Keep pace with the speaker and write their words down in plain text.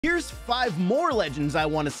Here's 5 more legends I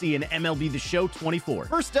want to see in MLB The Show 24.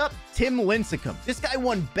 First up, Tim Lincecum. This guy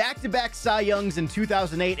won back-to-back Cy Youngs in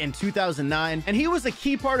 2008 and 2009, and he was a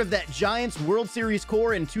key part of that Giants World Series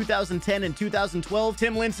core in 2010 and 2012.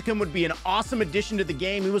 Tim Lincecum would be an awesome addition to the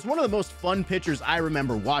game. He was one of the most fun pitchers I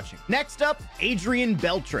remember watching. Next up, Adrian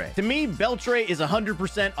Beltre. To me, Beltre is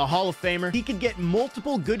 100% a Hall of Famer. He could get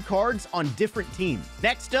multiple good cards on different teams.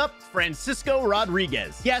 Next up, Francisco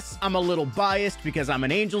Rodriguez. Yes, I'm a little biased because I'm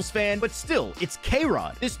an Angels fan, but still, it's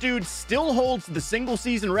K-Rod. This dude still holds the single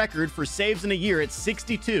season record for saves in a year at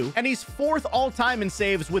 62, and he's 4th all-time in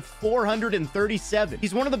saves with 437.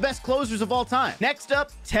 He's one of the best closers of all time. Next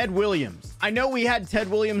up, Ted Williams. I know we had Ted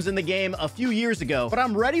Williams in the game a few years ago, but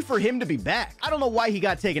I'm ready for him to be back. I don't know why he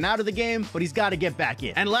got taken out of the game, but he's got to get back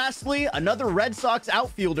in. And lastly, another Red Sox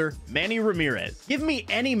outfielder, Manny Ramirez. Give me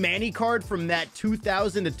any Manny card from that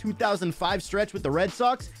 2000 to 2005 stretch with the Red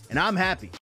Sox, and I'm happy.